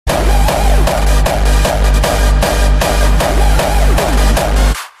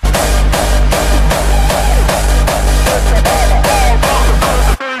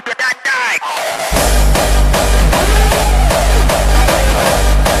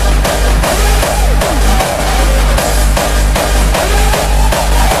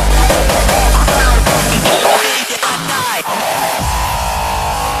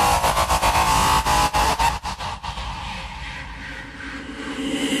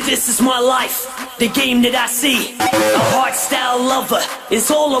This is my life, the game that I see. A hardstyle lover is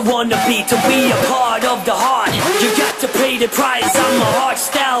all I wanna be. To be a part of the heart, you got to pay the price. I'm a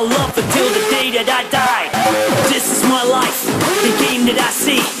hardstyle lover till the day that I die. This is my life, the game that I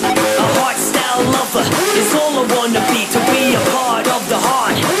see. A hardstyle lover is all I wanna be. To be a part of the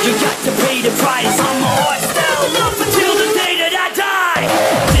heart, you got to pay the price. I'm a hardstyle lover till the day that I die.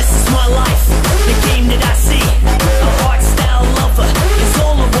 This is my life, the game that I see. A hardstyle lover is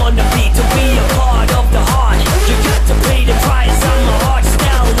all I wanna be. To be a part of the heart, you got to pay the price. I'm a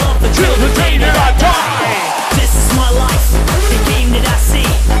hardstyle lover till the day that I die. This is my life, the game that I see.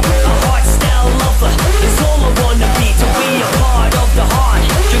 A hardstyle lover is all I wanna be. To be a part of the heart,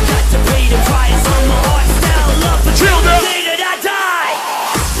 you got to pay the price. I'm a hardstyle lover till the day that I die.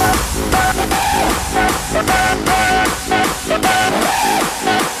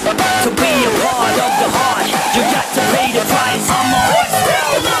 To be a part of the heart, you got to pay the price. I'm a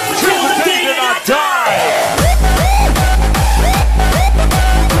hardstyle lover till the day that I die.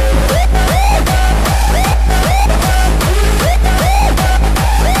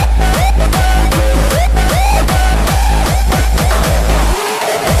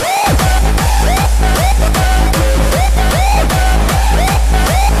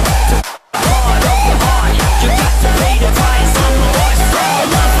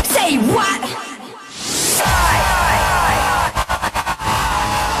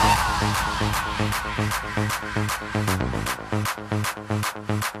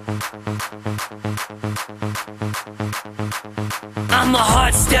 I'm a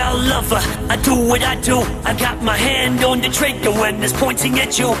hardstyle lover, I do what I do. I got my hand on the trigger when it's pointing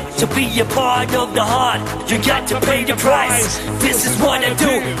at you. To be a part of the heart, you got to pay the price. This is what I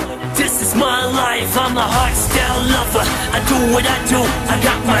do, this is my life. I'm a hardstyle lover, I do what I do. I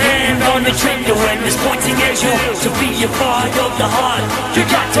got my hand on the trigger when it's pointing at you. To be a part of the heart, you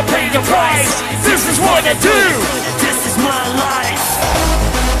got to pay the price. This is what I do, this is my life.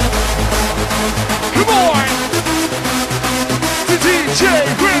 Come on! The DJ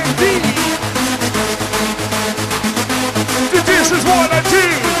Randy! This is what I do!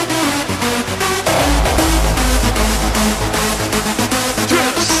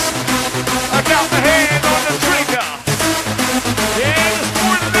 Yes! I got my hand on the trigger! Yeah, it's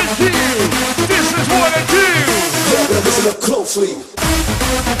more than this here! This is what I do! Yeah, but listen up closely.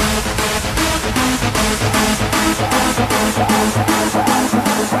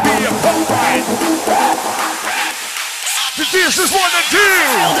 Be a boy! This is what I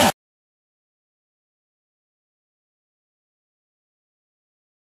do!